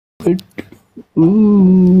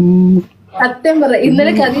സത്യം പറ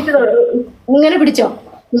ഇന്നലെ കഥയിട്ട് ഇങ്ങനെ പിടിച്ചോ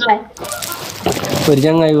നിങ്ങളെ ഒരു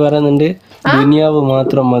ചങ്ങായി പറയുന്നുണ്ട് ദുനിയാവ്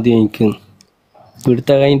മാത്രം മതി എനിക്ക്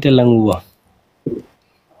ഇവിടുത്തെ കഴിഞ്ഞിട്ടെല്ലാം പോവാ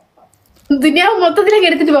ദുനിയാവ് മൊത്തത്തിലേക്ക്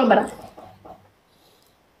എടുത്തിട്ട് പോകാൻ പറ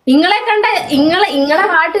നിങ്ങളെ കണ്ട നിങ്ങളെ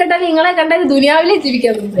ഹാർട്ട് കണ്ടാൽ നിങ്ങളെ കണ്ടാൽ ദുനിയാവിലെ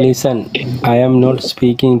ജീവിക്കാൻ Listen, I am not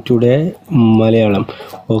speaking today Malayalam.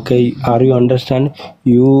 Okay, are you understand?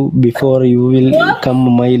 You before you will come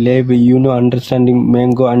my life, you know understanding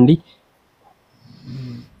mango andi.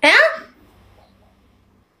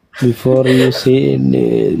 Before you say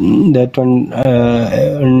that one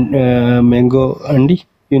mango andi,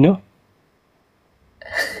 you know.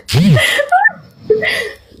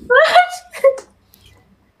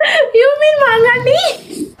 You mean mangandi?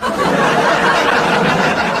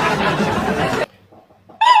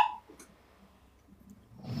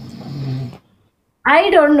 I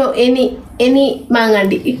don't know any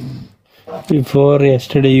mangandi. Before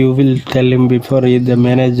yesterday you will tell him before the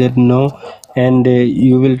manager know and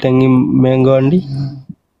you will tell him mango andi.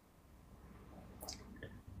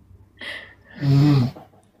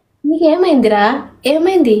 నీకు ఏమైందిరా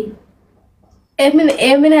ఏమైంది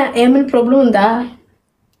ఏమైనా problem ఉందా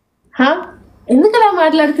ఎందుకలా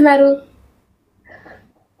మాట్లాడుతున్నారు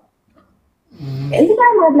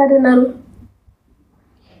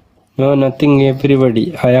No, nothing everybody.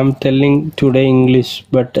 I am telling today English,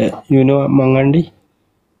 but you know Mangandi?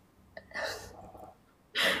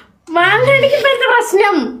 Mangandiకి పెద్ద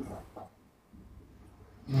ప్రశ్నం.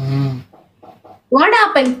 What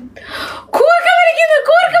happened? కూరక వలికింది.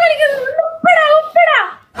 ఉప్పడా.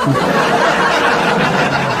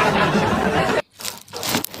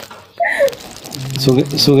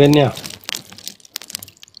 Suganya,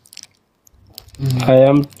 I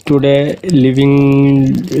am today living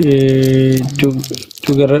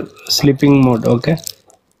together sleeping mode.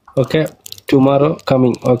 Okay. Tomorrow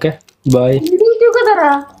coming. Okay. Bye. Living together.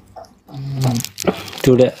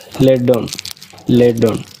 Today lay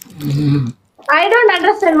down. I don't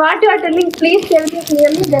understand what you are telling. Please tell me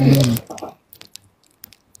clearly then.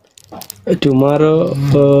 Tomorrow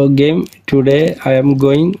game. Today I am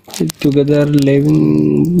going together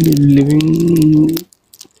living.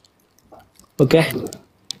 Okay.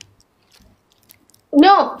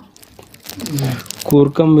 No.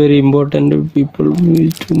 Kurkam very important. People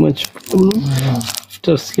with too much problem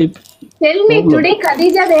after sleep. Tell me today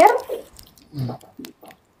Khadija there?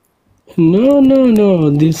 No.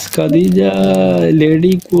 This Khadija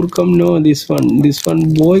lady Kurkam. No, this one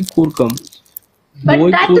boy Kurkam. But Boy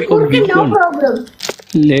that Kurkam, Kurkam no one. problem.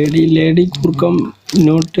 Lady Kurkam,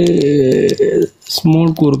 not small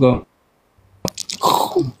Kurkam.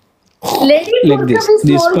 Lady Like Kurkam this. is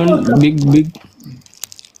This small one Kurkam. big.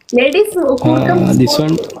 Ladies Kurkam. This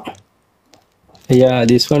one. Yeah,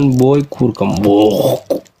 this one boy Kurkam.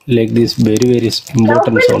 Like this, very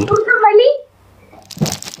important sound. Kurkam wali?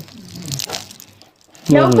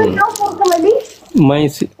 No. No Kurkam wali?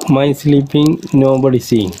 My sleeping, nobody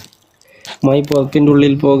seeing. My pocket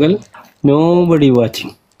ഉള്ളിൽ പോകൽ, nobody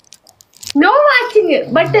watching. No watching,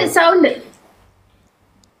 but sound.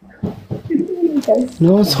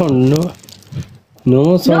 No sound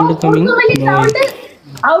coming. Kurkam wali sound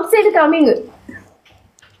outside coming.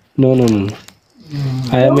 No.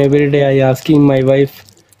 I am every day I asking my wife,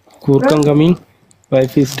 Kurkam coming.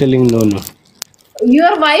 Wife is telling no.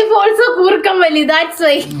 Your wife also Kurkam wali, that's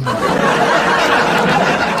why.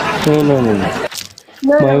 No.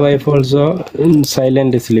 My wife also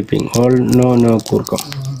silent sleeping. All no Kurkam.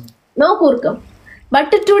 No Kurkam. But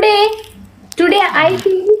today I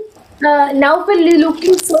think Naufal is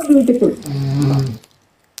looking so beautiful.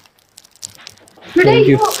 Today Thank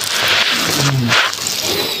you.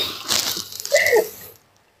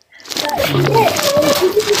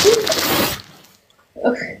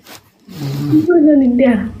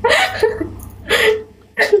 India.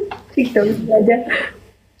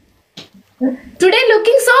 Today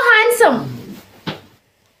looking so handsome.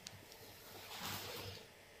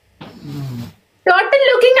 Total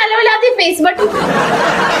looking alavaladi face, but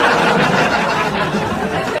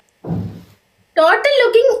total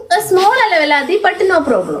looking a small alavaladi, but no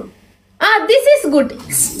problem. This is good.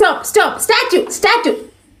 Stop. Statue.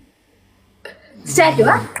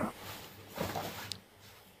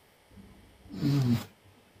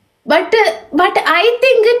 But I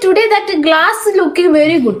think today that glass looking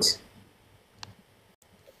very good.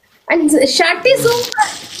 And shirt is so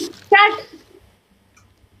shirt.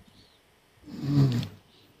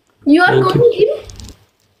 You are Thank going in?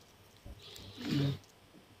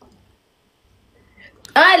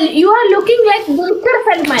 You are looking like DULQAR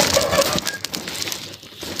SALMAN.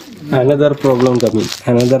 Another problem coming.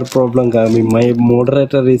 Another problem coming. My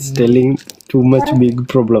moderator is telling too much big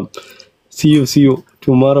problem. See you.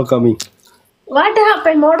 Tomorrow coming. What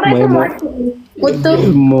happened? Moderator, My what?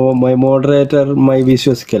 Muttu? my moderator, my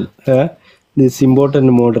visual. This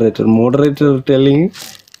important moderator. Moderator telling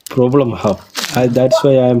problem have. That's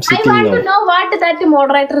why I am I sitting want now. to know what that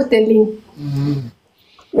moderator is telling.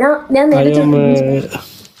 ഞാൻ I നേരെ am.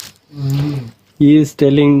 He is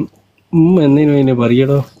telling. എന്തിനു അതിനെ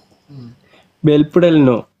പറയടോ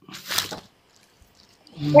ബെൽപ്പിടലിനോ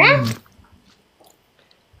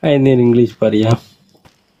എന്തിനു English പറയാം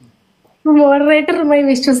മോഡറേറ്ററുമായി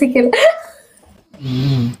വിശ്വസിക്കൽ.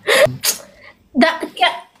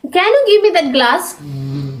 Can you give me that glass?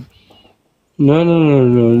 No.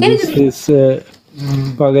 This is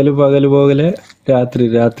പകല് പോലെ രാത്രി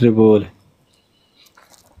പോലെ.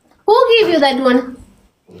 Who gave you that one?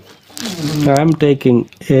 I am taking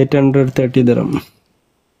 830 dirham.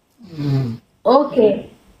 Okay.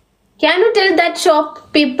 Can you tell that shop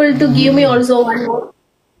people to give me also one more?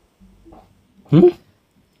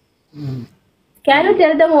 Can you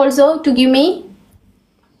tell them also to give me?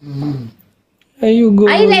 You go.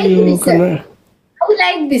 I like this. I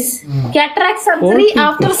like this. Cataract surgery.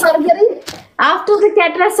 After the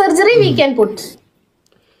cataract surgery, we can put.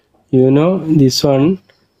 You know this one.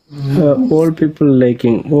 All people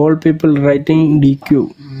liking. All people writing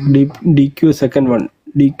DQ second one.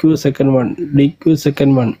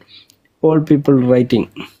 All people writing.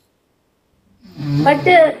 But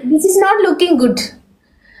this is not looking good.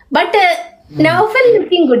 But Naufal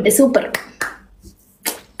looking good. Super.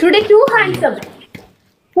 Today too handsome.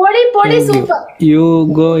 Podi super. You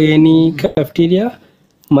go any cafeteria.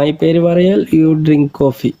 My peri varayal. You drink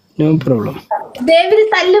coffee. No problem. They will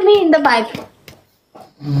tell me in the back.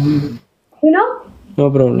 You know? No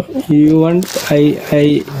problem. You want I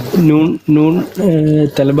noon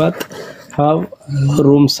Talabat have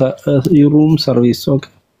room service.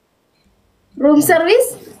 Okay. Room service?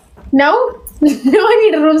 No? No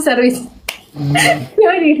need room service.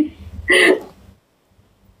 No need.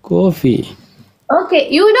 Coffee. Okay.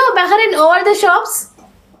 You know Bahrain all the shops?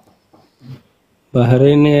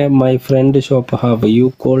 Bahrain, my friend shop have. You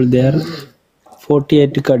call there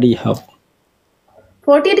 48 kadi have.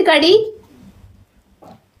 48 kadi?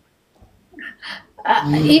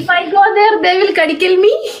 If I go there, they will kadi kill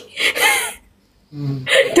me.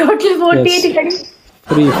 Total 48 Yes. kadi.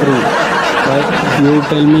 Free. You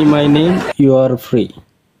tell me my name. You are free.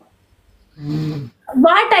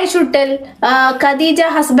 What I should tell? Khadija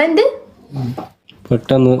husband?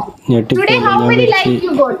 പെട്ടെന്ന് Today how many likes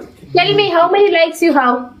you got? Tell me how many likes you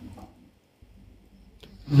have?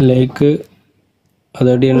 Like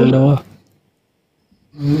അതടിയാണുണ്ടാവുക.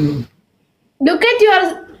 Look at your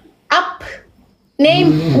up name.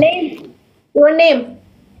 Your name.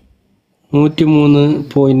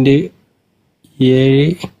 103.7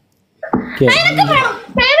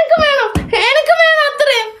 എനിക്ക് വേണം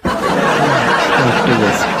അത്രയും.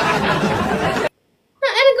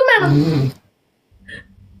 എനിക്ക് വേണം.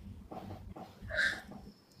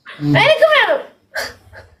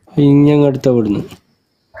 ഇഞ്ഞങ്ങടുത്ത വിടുന്നു.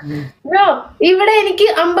 Bro ഇവിടെ എനിക്ക്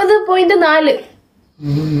 50.4.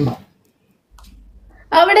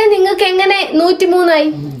 അവിടെ നിങ്ങൾക്ക് എങ്ങനെ 103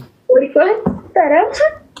 ഓടിക്കോളെ തരാം.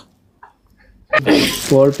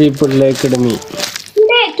 All people liked me.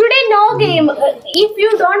 Today no game. If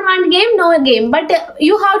you don't want game, no game. But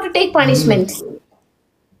you have to take punishment.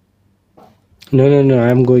 No, I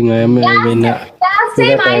am going. I am winner. Last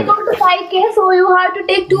time I got to 5K, so you have to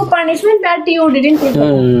take 2 punishment that you didn't take.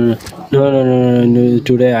 No.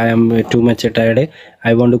 Today I am too much tired.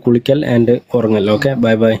 I want to kulikal and orangal. Okay,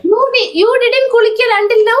 bye. You didn't kulikal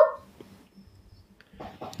until now?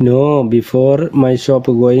 No, before my shop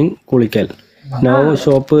going kulikal. Now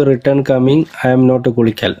shop return coming. I am not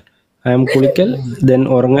kulikal. I am kulikal, then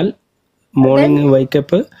orangal. Morning wake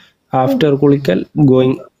up. After kulikal,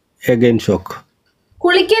 going again shop.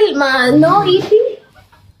 Kulikal, no eating?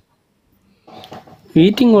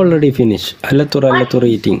 Eating already finished. Allatura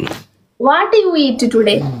eating. What do you eat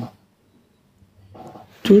today?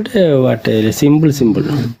 Today what? Simple. Simple,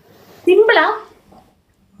 ah?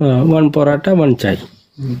 One paratha, one chai.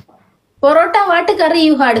 Porota, what curry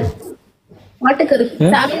you had? What curry?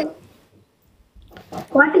 Huh?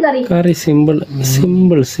 What curry? Curry simple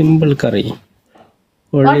curry.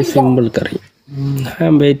 Only simple curry. I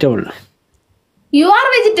am vegetable. You are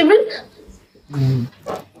vegetable?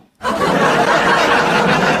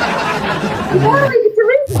 You are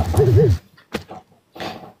vegetable?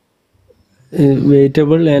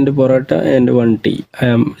 Vegetable and paratha and one tea. I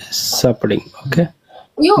am supplying. Okay.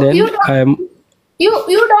 You Then don't, I am.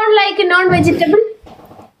 you don't like non-vegetable?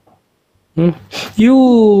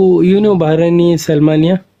 You know Bahraini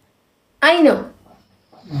Salmania? I know.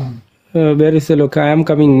 Where is the location? I am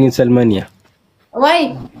coming in Salmania. Why?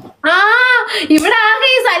 ഇവിടെ ആകെ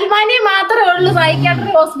ഈ സൽമാനിയെ മാത്രമേ ഉള്ളൂ psychiatry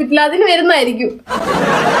hospital, അതിന് വരുന്നതായിരിക്കും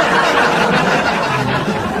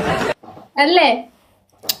അല്ലേ?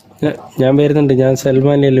 ഞാൻ വരുന്നുണ്ട്, ഞാൻ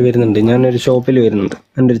സൽമാനിയയിൽ വരുന്നുണ്ട്, ഞാനൊരു ഷോപ്പിൽ വരുന്നുണ്ട്,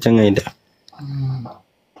 എൻ്റെ ഒരു ചങ്ങായിന്റെ.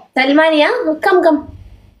 സൽമാനിയ കം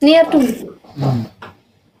നിയർ ടു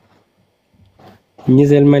ഇനി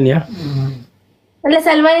സൽമാനിയ അല്ല,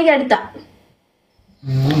 സൽമാനിക്ക് അടുത്ത.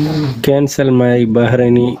 Cancel my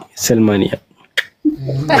ബഹ്റൈനി Salmaniya.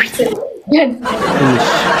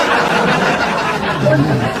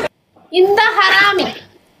 ഇന്ത ഹറാമി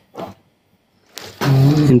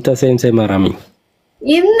ഇന്ത സെയിം ഹറാമി.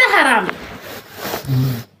 ഇന്ത ഹറാമി.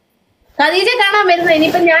 ഖദീജ കാണാൻ വരുന്നത്.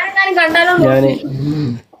 ഇനിയിപ്പോ ഞാനെങ്ങാനും കണ്ടാലോ?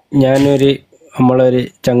 ഞാനൊരു നമ്മളൊരു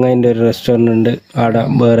ചങ്ങായിന്റെ ഒരു റെസ്റ്റോറന്റ് ഉണ്ട് ആടെ,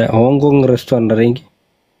 വേറെ ഹോങ്കോങ് റെസ്റ്റോറന്റ് അറിയെങ്കിൽ.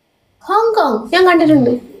 ഹോങ്കോങ് ഞാൻ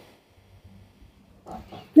കണ്ടിട്ടുണ്ട്.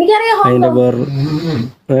 എനിക്കറിയാം അതിന്റെ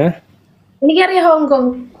വേറെ എനിക്കറിയാം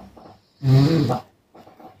ഹോങ്കോങ്.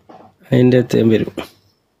 അതിന്റെ അകത്ത് വരും.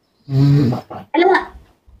 അല്ല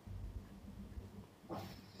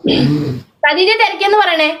ഖദീജ തിരക്കെന്ന്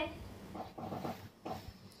പറയണേ.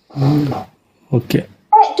 Okay,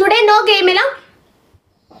 today no ഗെയിമിലോ?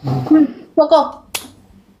 പൊക്കോ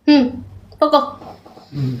പൊക്കോ.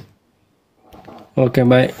 Okay,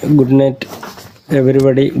 bye. Good night,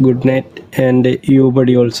 everybody. Good night, and you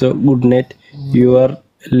buddy also. Good night. Your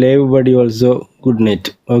live buddy also. Good night.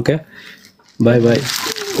 Okay. Bye,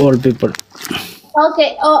 all people. Okay.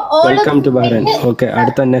 Welcome to Bahrain. Okay.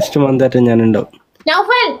 അടുത്ത next month ആയിട്ട് ഞാൻ ഉണ്ടാവും.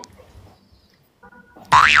 നൗഫൽ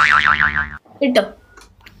ഇട്ടോ.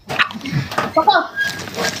 പൊക്കോ.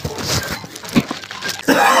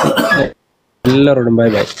 എല്ലാവരോടും bye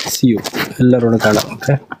bye. C U. എല്ലാവരോടും കാണാം.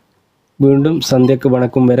 Okay. വീണ്ടും സന്ധ്യക്ക്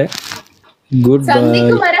വണക്കം വരെ. Good bye.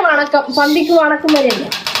 സന്ധ്യക്ക് വരെ വണക്കം. സന്ധ്യക്ക് വണക്കം വരെ.